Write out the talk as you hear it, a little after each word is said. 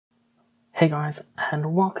Hey guys,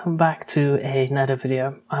 and welcome back to another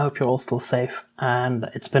video. I hope you're all still safe, and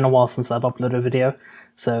it's been a while since I've uploaded a video,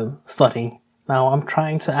 so starting now I'm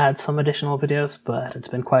trying to add some additional videos, but it's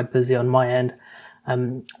been quite busy on my end.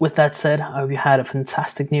 With that said, I hope you had a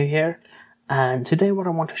fantastic new year, and today what I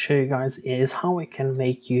want to show you guys is how we can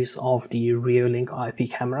make use of the Reolink IP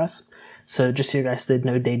cameras. So just so you guys did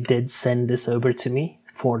know, they did send this over to me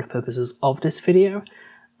for the purposes of this video,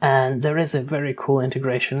 and there is a very cool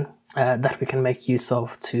integration that we can make use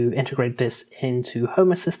of to integrate this into Home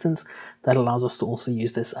Assistant that allows us to also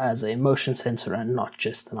use this as a motion sensor and not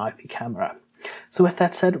just an IP camera. So with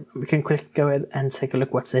that said, we can quickly go ahead and take a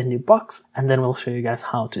look what's in the box, and then we'll show you guys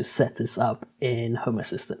how to set this up in Home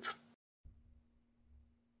Assistant.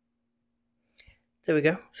 There we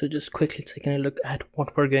go. So just quickly taking a look at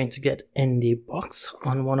what we're going to get in the box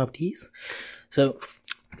on one of these. So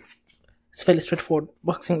it's fairly straightforward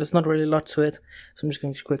boxing, there's not really a lot to it, so I'm just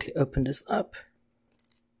going to quickly open this up.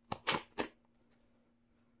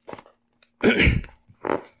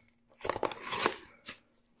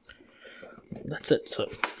 That's it, so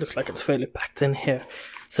it looks like it's fairly packed in here.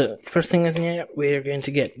 So first thing is in here, we're going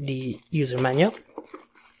to get the user manual.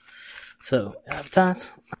 So I have that.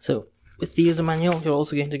 So with the user manual, you're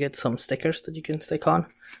also going to get some stickers that you can stick on.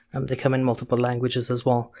 They come in multiple languages as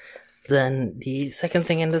well. Then the second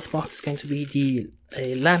thing in this box is going to be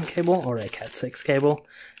a LAN cable or a Cat6 cable.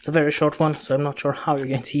 It's a very short one, so I'm not sure how you're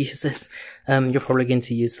going to use this. You're probably going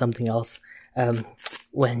to use something else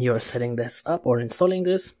when you're setting this up or installing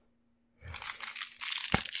this.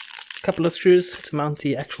 A couple of screws to mount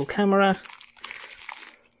the actual camera.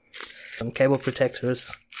 Some cable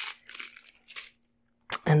protectors.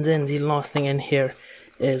 And then the last thing in here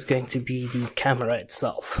is going to be the camera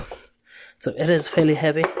itself. So it is fairly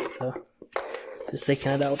heavy, so just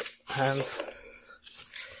taking it out and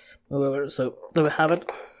move over. So there we have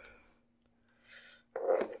it.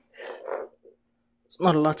 It's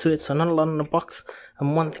not a lot to it, so not a lot in the box.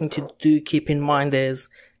 And one thing to keep in mind is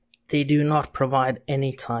they do not provide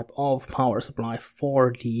any type of power supply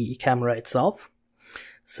for the camera itself.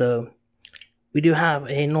 So we do have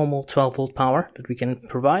a normal 12-volt power that we can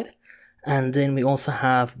provide. And then we also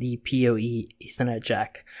have the PoE Ethernet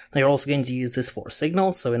jack. Now you're also going to use this for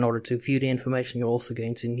signals, so in order to view the information you're also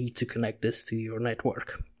going to need to connect this to your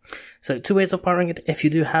network. So two ways of powering it. If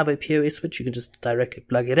you do have a PoE switch, you can just directly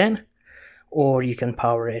plug it in, or you can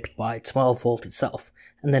power it by 12-volt itself.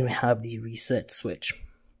 And then we have the reset switch.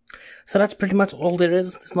 So that's pretty much all there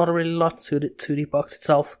is. There's not really a lot to the box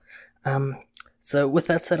itself. So with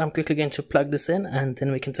that said, I'm quickly going to plug this in and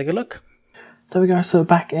then we can take a look. There we go, so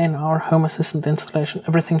back in our Home Assistant installation,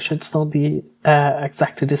 everything should still be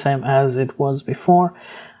exactly the same as it was before.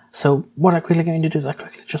 So what I'm quickly going to do is I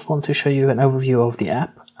quickly just want to show you an overview of the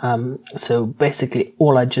app. So basically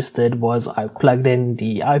all I just did was I plugged in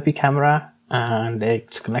the IP camera and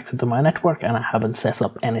it's connected to my network, and I haven't set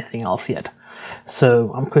up anything else yet.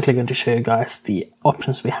 So I'm quickly going to show you guys the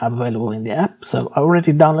options we have available in the app. So I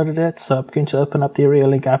already downloaded it, so I'm going to open up the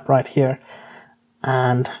Reolink app right here,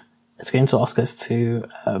 and it's going to ask us to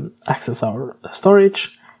access our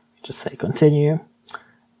storage. Just say continue,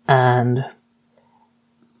 and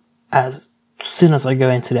as soon as I go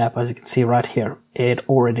into the app, as you can see right here, it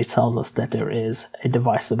already tells us that there is a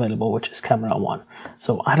device available, which is camera 1.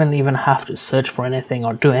 So I don't even have to search for anything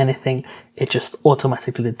or do anything. It just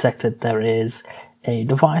automatically detected there is a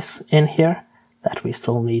device in here that we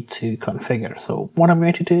still need to configure. So what I'm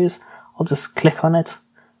going to do is I'll just click on it,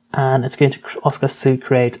 and it's going to ask us to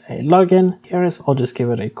create a login. Here is, I'll just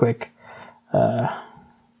give it a quick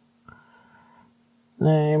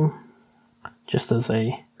name, just as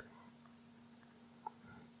a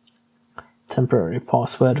temporary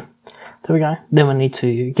password. There we go. Then we need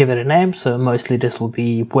to give it a name, so mostly this will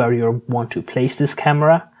be where you want to place this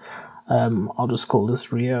camera. I'll just call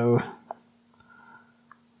this Rio.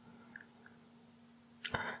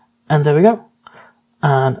 And there we go.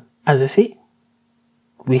 And as you see,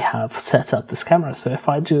 we have set up this camera. So if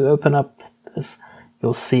I do open up this,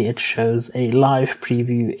 you'll see it shows a live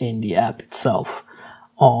preview in the app itself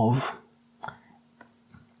of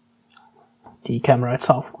the camera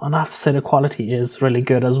itself. And I have to say the quality is really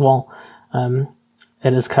good as well.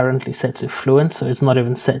 It is currently set to fluent, so it's not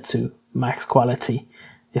even set to max quality.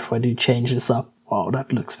 If I do change this up, wow,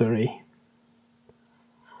 that looks really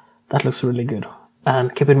good.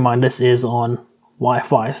 And keep in mind this is on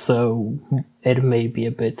Wi-Fi, so it may be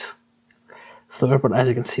a bit slower, but as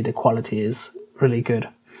you can see, the quality is really good.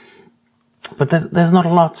 But there's not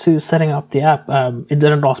a lot to setting up the app. It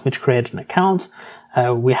didn't ask me to create an account.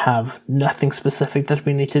 we have nothing specific that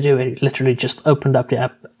we need to do. It literally just opened up the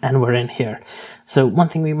app and we're in here. So one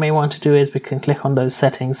thing we may want to do is we can click on those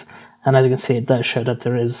settings, and as you can see, it does show that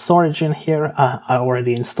there is storage in here. I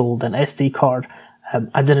already installed an SD card.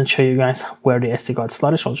 I didn't show you guys where the SD card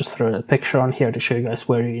slot is, so I'll just throw a picture on here to show you guys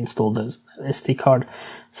where you install the SD card.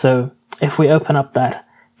 So if we open up that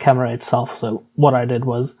camera itself, so what I did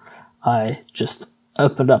was I just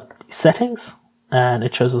opened up the settings, and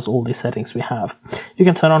it shows us all the settings we have. You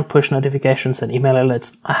can turn on push notifications and email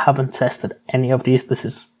alerts. I haven't tested any of these. This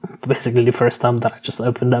is basically the first time that I just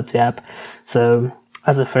opened up the app. So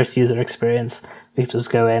as a first user experience, we just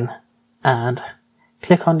go in and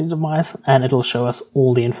click on the device and it'll show us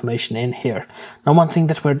all the information in here. Now, one thing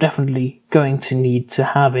that we're definitely going to need to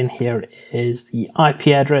have in here is the IP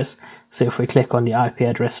address. So if we click on the IP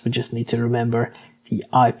address, we just need to remember the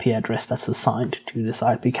IP address that's assigned to this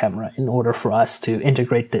IP camera in order for us to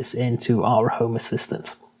integrate this into our Home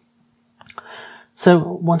Assistant. So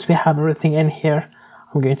once we have everything in here,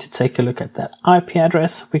 I'm going to take a look at that IP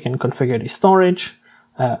address. We can configure the storage.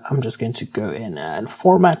 I'm just going to go in and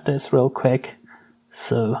format this real quick.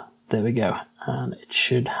 So there we go, and it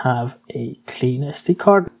should have a clean SD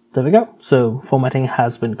card. There we go. So formatting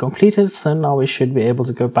has been completed. So now we should be able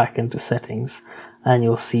to go back into settings, and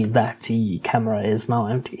you'll see that the camera is now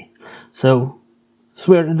empty. So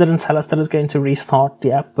it didn't tell us that it's going to restart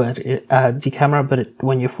the app, but the camera. But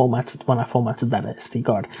when I formatted that SD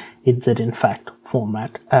card, it did in fact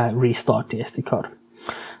restart the SD card.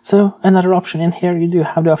 So another option in here, you do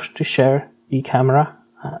have the option to share the camera.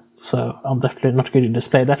 So I'm definitely not going to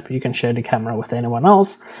display that, but you can share the camera with anyone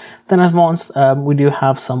else. Then advanced, we do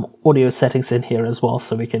have some audio settings in here as well.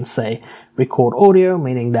 So we can say record audio,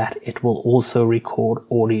 meaning that it will also record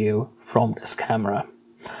audio from this camera.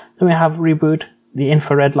 Then we have reboot, the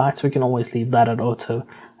infrared lights. We can always leave that at auto.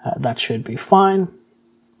 That should be fine.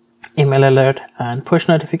 Email alert and push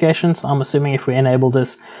notifications. I'm assuming if we enable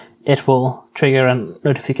this, it will trigger a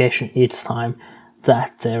notification each time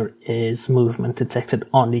that there is movement detected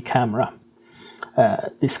on the camera.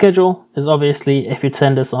 The schedule is obviously, if you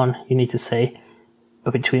turn this on, you need to say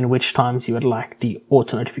between which times you would like the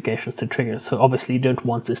auto notifications to trigger. So obviously you don't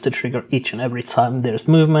want this to trigger each and every time there's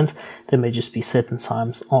movement. There may just be certain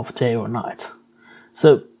times of day or night.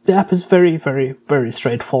 So the app is very, very, very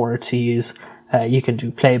straightforward to use. You can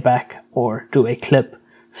do playback or do a clip.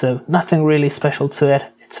 So nothing really special to it.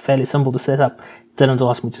 It's fairly simple to set up. It didn't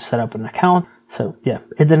ask me to set up an account. So yeah,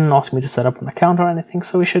 it didn't ask me to set up an account or anything,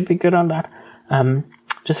 so we should be good on that.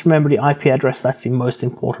 Just remember the IP address, that's the most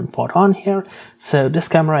important part on here. So this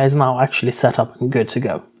camera is now actually set up and good to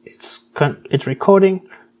go. It's recording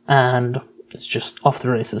and it's just off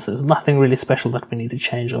the races. There's nothing really special that we need to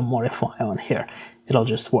change or modify on here. It'll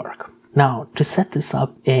just work. Now, to set this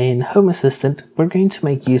up in Home Assistant, we're going to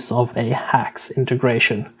make use of a hacs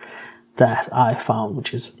integration that I found,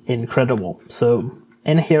 which is incredible. So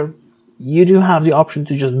in here, you do have the option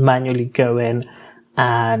to just manually go in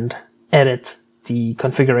and edit the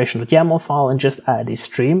configuration of the YAML file and just add a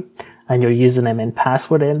stream and your username and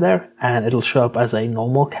password in there, and it'll show up as a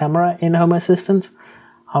normal camera in Home Assistant.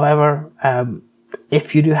 However,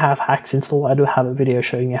 if you do have hacs installed, I do have a video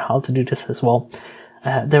showing you how to do this as well.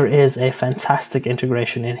 There is a fantastic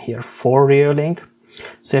integration in here for Reolink.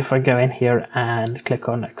 So if I go in here and click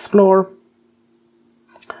on Explore,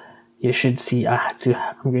 you should see I'm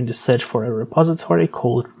going to search for a repository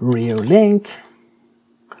called Reolink.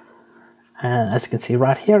 And as you can see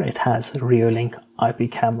right here, it has Reolink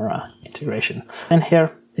IP camera integration. And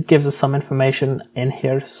here, it gives us some information in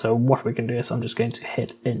here. So what we can do is I'm just going to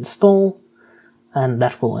hit install, and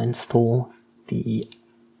that will install the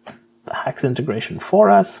hacs integration for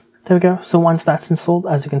us. There we go. So once that's installed,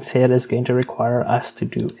 as you can see, it is going to require us to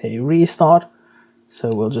do a restart. So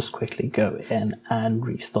we'll just quickly go in and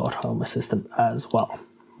restart Home Assistant as well.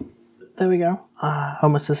 There we go.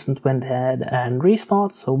 Home Assistant went ahead and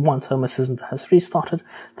restarted. So once Home Assistant has restarted,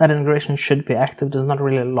 that integration should be active. There's not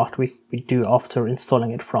really a lot we do after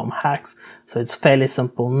installing it from hacs. So it's fairly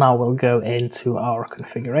simple. Now we'll go into our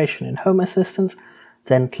configuration in Home Assistant,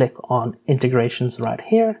 then click on integrations right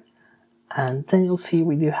here. And then you'll see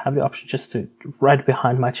we do have the option just to right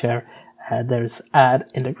behind my chair. There's add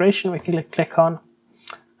integration we can click on.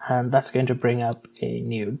 And that's going to bring up a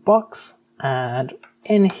new box. And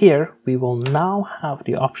in here, we will now have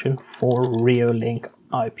the option for Reolink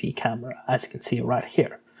IP camera, as you can see right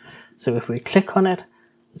here. So if we click on it,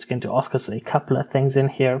 it's going to ask us a couple of things in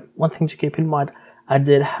here. One thing to keep in mind, I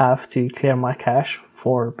did have to clear my cache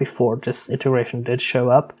before this iteration did show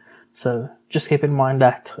up. So just keep in mind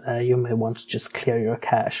that you may want to just clear your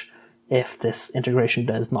cache if this integration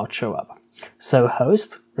does not show up. So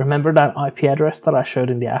host, remember that IP address that I showed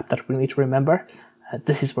in the app that we need to remember?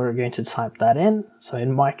 This is where we're going to type that in. So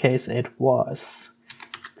in my case, it was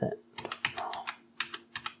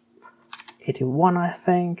 81, I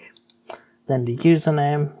think. Then the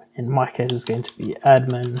username, in my case, is going to be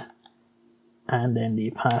admin. And then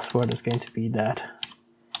the password is going to be that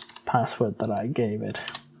password that I gave it.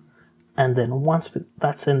 And then once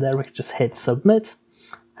that's in there, we can just hit submit.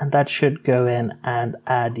 And that should go in and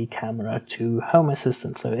add the camera to Home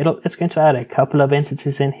Assistant. So it's going to add a couple of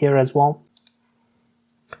entities in here as well.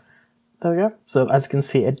 There we go. So as you can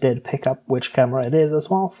see, it did pick up which camera it is as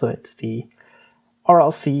well. So it's the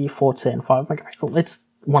RLC 410 5 megapixel. It's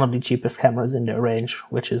one of the cheapest cameras in their range,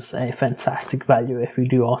 which is a fantastic value if you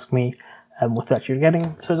do ask me with what you're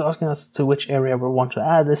getting. So it's asking us to which area we want to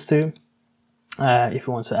add this to. If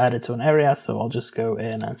you want to add it to an area, so I'll just go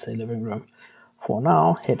in and say living room for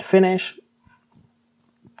now, hit finish.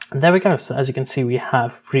 And there we go. So as you can see, we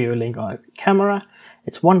have Reolink IP camera.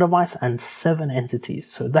 It's one device and 7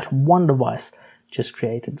 entities. So that one device just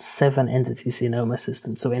created 7 entities in Home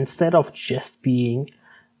Assistant. So instead of just being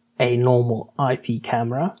a normal IP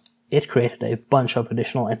camera, it created a bunch of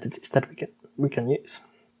additional entities that we can use.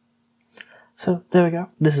 So there we go.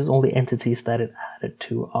 This is all the entities that it added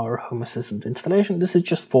to our Home Assistant installation. This is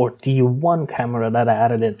just for the one camera that I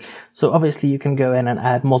added in. So obviously you can go in and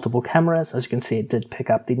add multiple cameras. As you can see, it did pick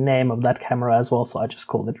up the name of that camera as well. So I just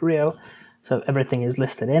called it Rio. So everything is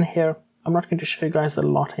listed in here. I'm not going to show you guys a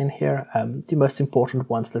lot in here. The most important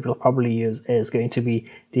ones that we'll probably use is going to be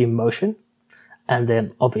the motion, and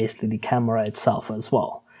then obviously the camera itself as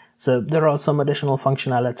well. So there are some additional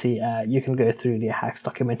functionality. You can go through the hacs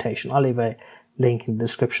documentation. I'll leave a link in the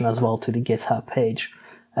description as well to the GitHub page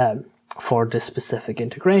for this specific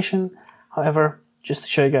integration. However, just to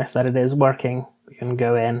show you guys that it is working, we can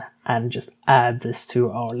go in and just add this to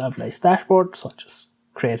our Lovelace dashboard. So I just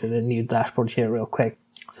created a new dashboard here real quick.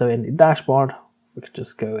 So in the dashboard, we can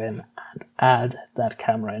just go in and add that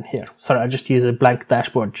camera in here. Sorry, I just use a blank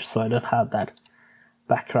dashboard just so I don't have that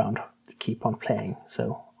background to keep on playing.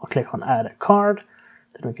 So I'll click on add a card,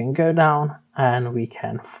 then we can go down and we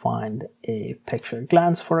can find a picture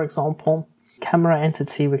glance, for example. Camera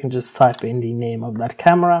entity, we can just type in the name of that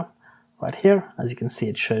camera right here. As you can see,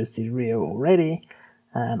 it shows the Rio already.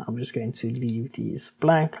 And I'm just going to leave these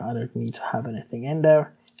blank. I don't need to have anything in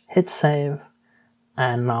there. Hit save.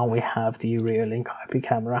 And now we have the Reolink IP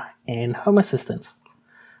camera in Home Assistant.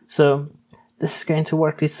 So this is going to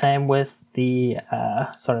work the same with the,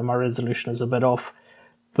 sorry, my resolution is a bit off,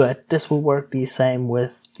 but this will work the same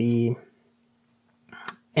with the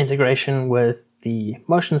integration with the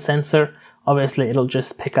motion sensor. Obviously, it'll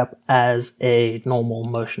just pick up as a normal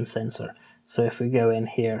motion sensor. So if we go in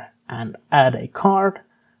here and add a card,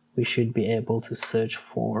 we should be able to search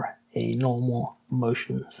for a normal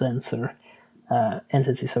motion sensor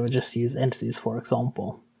entity. So we just use entities, for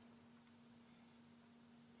example.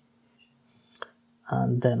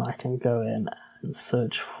 And then I can go in and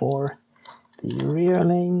search for the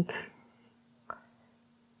Reolink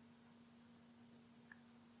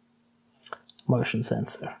motion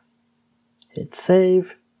sensor. Hit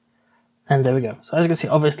save. And there we go. So as you can see,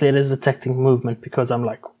 obviously it is detecting movement because I'm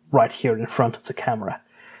like right here in front of the camera.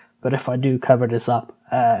 But if I do cover this up,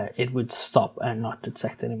 it would stop and not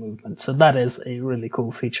detect any movement. So that is a really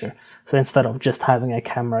cool feature. So instead of just having a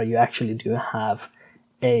camera, you actually do have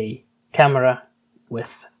a camera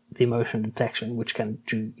with the motion detection, which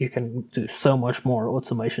you can do so much more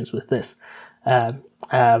automations with this.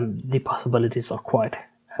 The possibilities are quite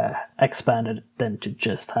expanded than to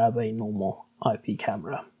just have a normal IP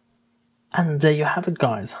camera. And there you have it,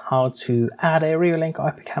 guys, how to add a Reolink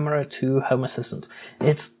IP camera to Home Assistant.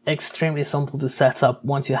 It's extremely simple to set up.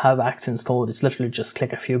 Once you have hacs installed, it's literally just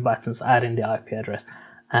click a few buttons, add in the IP address,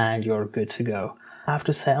 and you're good to go. I have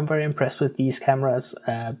to say I'm very impressed with these cameras.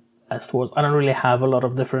 As towards, I don't really have a lot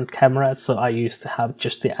of different cameras, so I used to have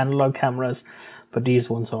just the analog cameras, but these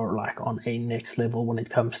ones are like on a next level when it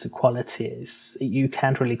comes to quality. You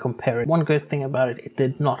can't really compare it. One good thing about it, it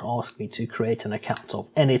did not ask me to create an account of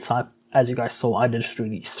any type. As you guys saw, I did it through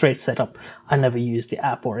the straight setup. I never used the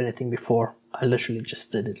app or anything before. I literally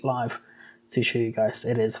just did it live to show you guys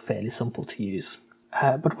it is fairly simple to use.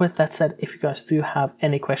 But with that said, if you guys do have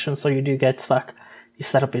any questions or you do get stuck, the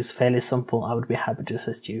setup is fairly simple. I would be happy to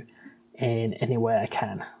assist you in any way I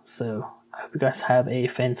can. So I hope you guys have a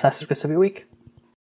fantastic rest of your week.